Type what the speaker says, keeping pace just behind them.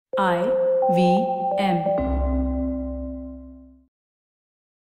IVM.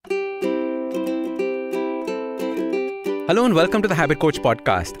 Hello and welcome to the Habit Coach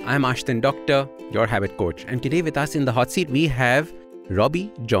podcast. I'm Ashton Doctor, your habit coach. And today with us in the hot seat, we have Roby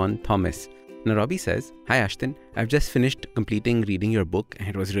John Thomas. Now, Roby says, "Hi Ashton, I've just finished completing reading your book and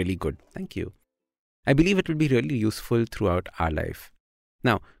it was really good. Thank you. I believe it will be really useful throughout our life.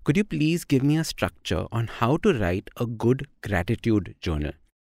 Now, could you please give me a structure on how to write a good gratitude journal?"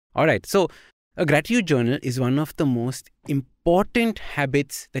 All right, so a gratitude journal is one of the most important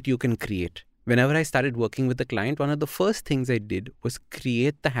habits that you can create. Whenever I started working with a client, one of the first things I did was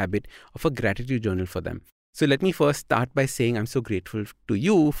create the habit of a gratitude journal for them. So let me first start by saying I'm so grateful to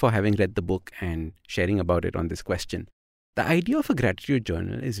you for having read the book and sharing about it on this question. The idea of a gratitude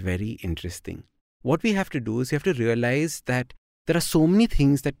journal is very interesting. What we have to do is we have to realize that there are so many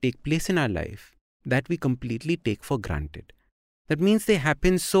things that take place in our life that we completely take for granted. That means they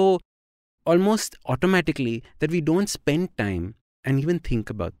happen so almost automatically that we don't spend time and even think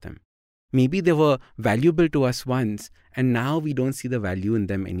about them. Maybe they were valuable to us once and now we don't see the value in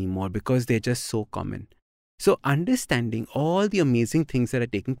them anymore because they're just so common. So understanding all the amazing things that are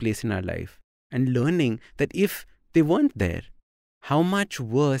taking place in our life and learning that if they weren't there, how much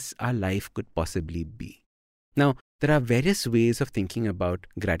worse our life could possibly be. Now, there are various ways of thinking about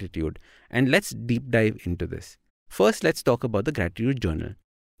gratitude and let's deep dive into this. First, let's talk about the gratitude journal.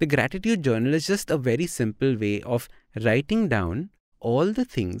 The gratitude journal is just a very simple way of writing down all the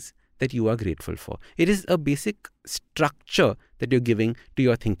things that you are grateful for. It is a basic structure that you're giving to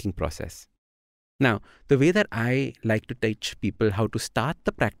your thinking process. Now, the way that I like to teach people how to start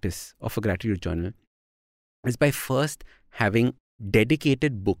the practice of a gratitude journal is by first having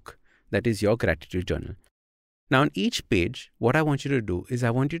dedicated book that is your gratitude journal. Now, on each page, what I want you to do is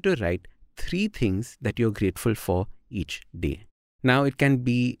I want you to write 3 things that you're grateful for each day. Now, it can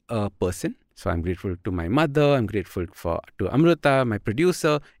be a person. So I'm grateful to my mother, I'm grateful to Amrita, my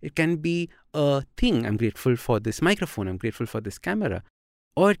producer. It can be a thing. I'm grateful for this microphone, I'm grateful for this camera.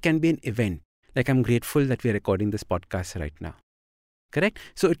 Or it can be an event. Like I'm grateful that we're recording this podcast right now. Correct?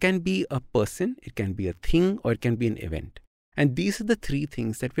 So it can be a person, it can be a thing, or it can be an event. And these are the 3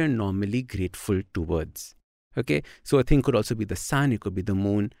 things that we are normally grateful towards. Okay? So a thing could also be the sun, it could be the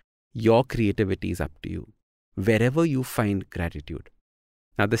moon. Your creativity is up to you. Wherever you find gratitude.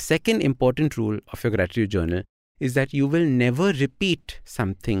 Now, the second important rule of your gratitude journal is that you will never repeat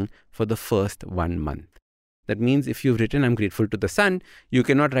something for the first 1 month. That means if you've written, "I'm grateful to the sun," you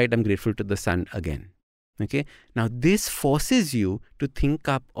cannot write, "I'm grateful to the sun" again. Okay. Now, this forces you to think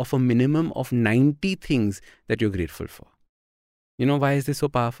up of a minimum of 90 things that you're grateful for. You know why is this so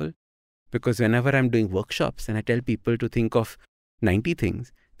powerful? Because whenever I'm doing workshops and I tell people to think of 90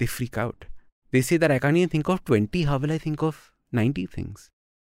 things, they freak out. They say that I can't even think of 20. How will I think of 90 things?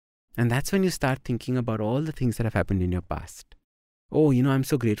 And that's when you start thinking about all the things that have happened in your past. Oh, I'm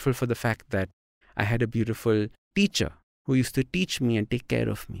so grateful for the fact that I had a beautiful teacher who used to teach me and take care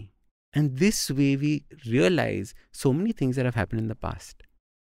of me. And this way we realize so many things that have happened in the past.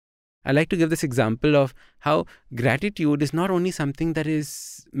 I like to give this example of how gratitude is not only something that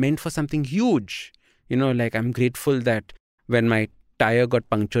is meant for something huge. Like I'm grateful that when my tire got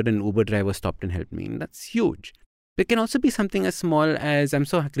punctured, an Uber driver stopped and helped me. And that's huge. It can also be something as small as I'm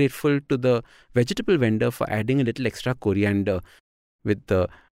so grateful to the vegetable vendor for adding a little extra coriander with the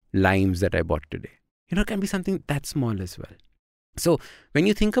limes that I bought today. It can be something that small as well. So when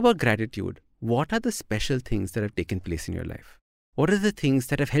you think about gratitude, what are the special things that have taken place in your life? What are the things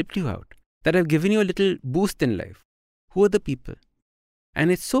that have helped you out, that have given you a little boost in life? Who are the people?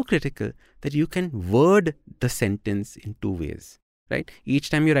 And it's so critical that you can word the sentence in 2 ways. Right? Each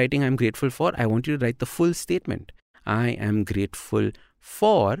time you're writing, "I'm grateful for," I want you to write the full statement. I am grateful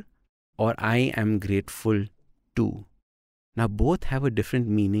for, or I am grateful to. Now, both have a different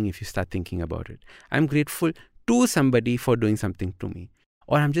meaning if you start thinking about it. I'm grateful to somebody for doing something to me.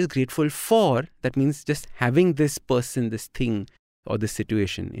 Or I'm just grateful for, that means just having this person, this thing, or this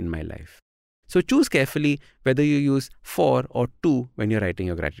situation in my life. So choose carefully whether you use for or to when you're writing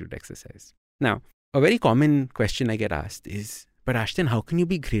your gratitude exercise. Now, a very common question I get asked is, "But Ashton, how can you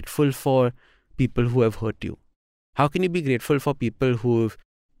be grateful for people who have hurt you? How can you be grateful for people who have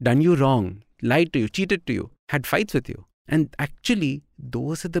done you wrong, lied to you, cheated to you, had fights with you?" And actually,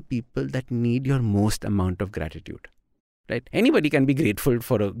 those are the people that need your most amount of gratitude. Right? Anybody can be grateful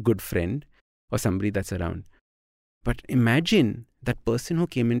for a good friend or somebody that's around. But imagine that person who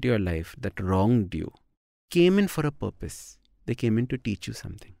came into your life that wronged you, came in for a purpose. They came in to teach you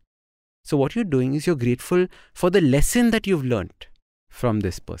something. So what you're doing is you're grateful for the lesson that you've learned from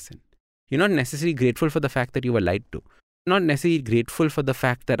this person. You're not necessarily grateful for the fact that you were lied to. not necessarily grateful for the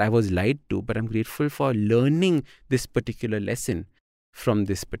fact that I was lied to, but I'm grateful for learning this particular lesson from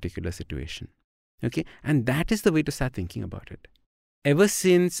this particular situation. Okay. And that is the way to start thinking about it. Ever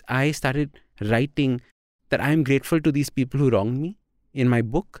since I started writing that I'm grateful to these people who wronged me in my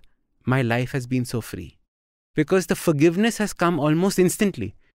book, my life has been so free because the forgiveness has come almost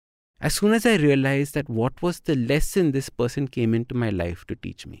instantly. As soon as I realized that what was the lesson this person came into my life to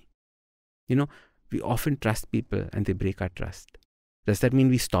teach me. We often trust people and they break our trust. Does that mean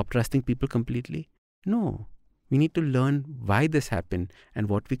we stop trusting people completely? No. We need to learn why this happened and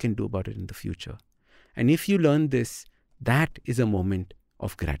what we can do about it in the future. And if you learn this, that is a moment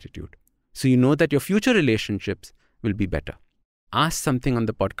of gratitude. So you know that your future relationships will be better. Asked something on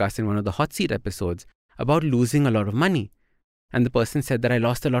the podcast in one of the hot seat episodes about losing a lot of money. And the person said that I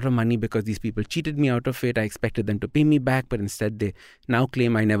lost a lot of money because these people cheated me out of it. I expected them to pay me back, but instead they now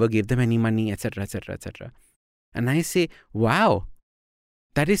claim I never gave them any money, etc., etc., etc. And I say, wow,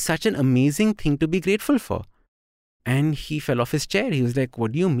 that is such an amazing thing to be grateful for. And he fell off his chair. He was like,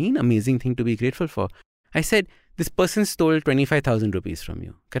 what do you mean amazing thing to be grateful for? I said, this person stole 25,000 rupees from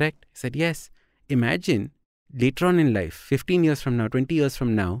you, correct? He said, yes. Imagine later on in life, 15 years from now, 20 years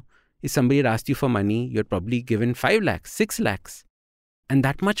from now, if somebody had asked you for money, you're probably given 5 lakhs, 6 lakhs. And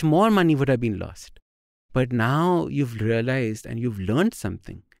that much more money would have been lost. But now you've realized and you've learned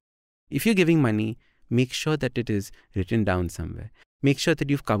something. If you're giving money, make sure that it is written down somewhere. Make sure that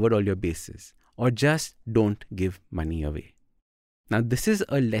you've covered all your bases. Or just don't give money away. Now, this is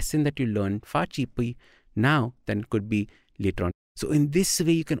a lesson that you learn far cheaper now than it could be later on. So in this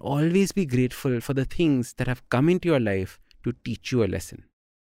way, you can always be grateful for the things that have come into your life to teach you a lesson.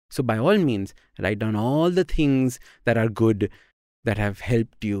 So by all means, write down all the things that are good, that have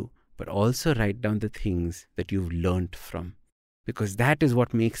helped you, but also write down the things that you've learned from. Because that is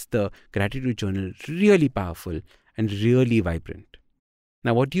what makes the gratitude journal really powerful and really vibrant.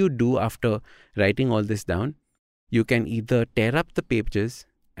 Now, what do you do after writing all this down? You can either tear up the pages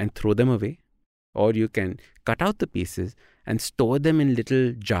and throw them away, or you can cut out the pieces and store them in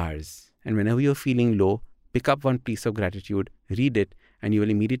little jars. And whenever you're feeling low, pick up one piece of gratitude, read it, and you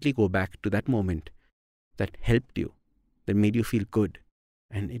will immediately go back to that moment that helped you, that made you feel good.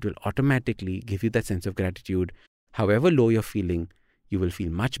 And it will automatically give you that sense of gratitude. However low you're feeling, you will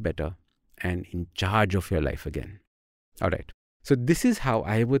feel much better and in charge of your life again. All right. So this is how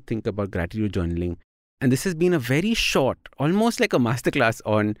I would think about gratitude journaling. And this has been a very short, almost like a masterclass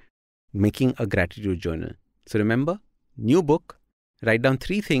on making a gratitude journal. So remember, new book, write down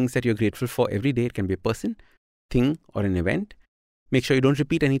 3 things that you're grateful for every day. It can be a person, thing, or an event. Make sure you don't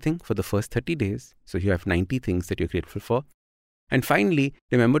repeat anything for the first 30 days. So you have 90 things that you're grateful for. And finally,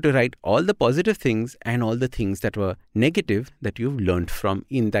 remember to write all the positive things and all the things that were negative that you've learned from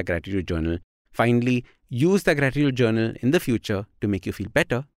in that gratitude journal. Finally, use the gratitude journal in the future to make you feel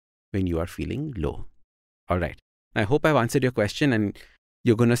better when you are feeling low. All right. I hope I've answered your question and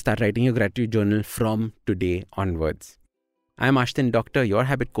you're going to start writing your gratitude journal from today onwards. I'm Ashton Doctor, your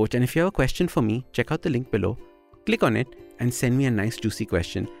habit coach. And if you have a question for me, check out the link below. Click on it and send me a nice juicy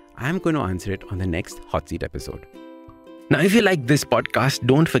question. I'm going to answer it on the next Hot Seat episode. Now, if you like this podcast,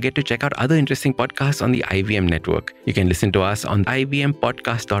 don't forget to check out other interesting podcasts on the IVM network. You can listen to us on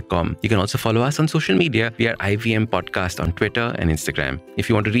ivmpodcast.com. You can also follow us on social media. We are IVM Podcast on Twitter and Instagram. If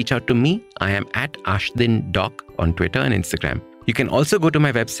you want to reach out to me, I am at AshtinDoc on Twitter and Instagram. You can also go to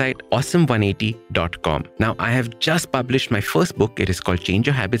my website, awesome180.com. Now, I have just published my first book. It is called Change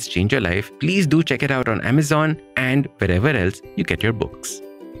Your Habits, Change Your Life. Please do check it out on Amazon and wherever else you get your books.